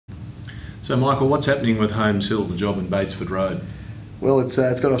So Michael, what's happening with Holmes Hill, the job in Batesford Road? Well, it's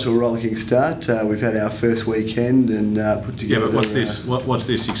got off to a rollicking start. We've had our first weekend and put together... Yeah, but what's this? What's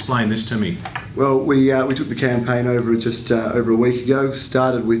this? Explain this to me. Well, we took the campaign over just over a week ago.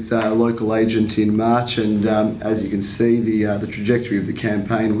 Started with a local agent in March, and as you can see, the trajectory of the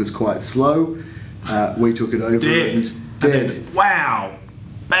campaign was quite slow. We took it over Dead. Wow!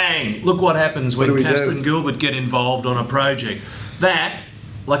 Bang! Look what happens when CASTRAN Gilbert get involved on a project.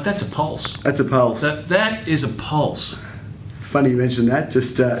 That's a pulse. That's a pulse. That is a pulse. Funny you mentioned that.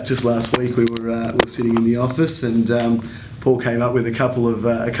 Just last week we were sitting in the office, and Paul came up with a couple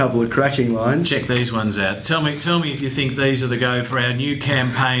of cracking lines. Check these ones out. Tell me if you think these are the go for our new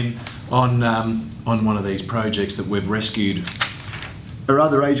campaign on one of these projects that we've rescued. Are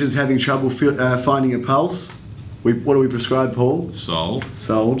other agents having trouble finding a pulse? What do we prescribe, Paul? Sold.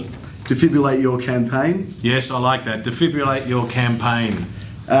 Sold. Defibrillate your campaign. Yes, I like that. Defibrillate your campaign.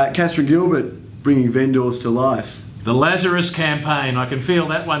 CASTRAN Gilbert, bringing vendors to life. The Lazarus campaign. I can feel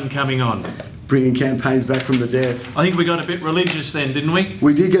that one coming on. Bringing campaigns back from the dead. I think we got a bit religious then, didn't we?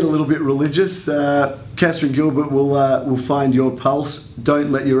 We did get a little bit religious. CASTRAN Gilbert will find your pulse.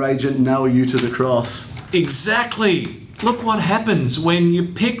 Don't let your agent nail you to the cross. Exactly. Look what happens when you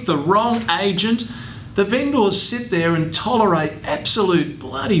pick the wrong agent. The vendors sit there and tolerate absolute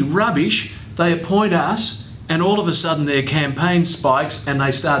bloody rubbish. They appoint us, and all of a sudden their campaign spikes and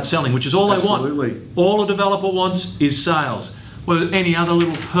they start selling, which is all they want. Absolutely. All a developer wants is sales. Were there any other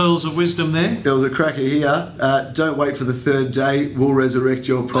little pearls of wisdom there? There was a cracker here. Don't wait for the third day. We'll resurrect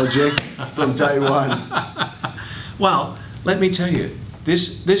your project from day one. Well, let me tell you,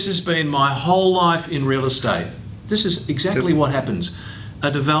 this has been my whole life in real estate. This is exactly what happens.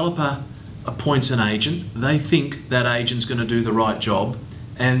 A developer appoints an agent. They think that agent's going to do the right job,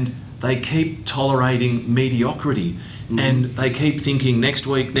 and they keep tolerating mediocrity. And they keep thinking next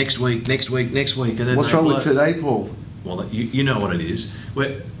week, next week, next week, next week. And then what's wrong with today, Paul? Well, you know what it is.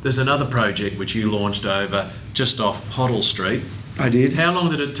 There's another project which you launched over just off Hoddle Street. I did. How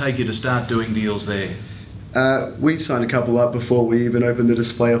long did it take you to start doing deals there? We signed a couple up before we even opened the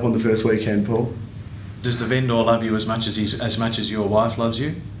display up on the first weekend, Paul. Does the vendor love you as much as your wife loves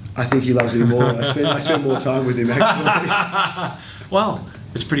you? I think he loves me more. I spend more time with him, actually. Well,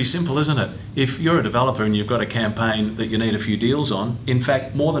 it's pretty simple, isn't it? If you're a developer and you've got a campaign that you need a few deals on, in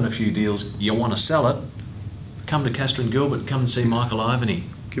fact, more than a few deals, you want to sell it, come to CASTRAN Gilbert, come and see Michael IVANY.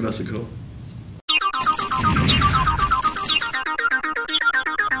 Give us a call.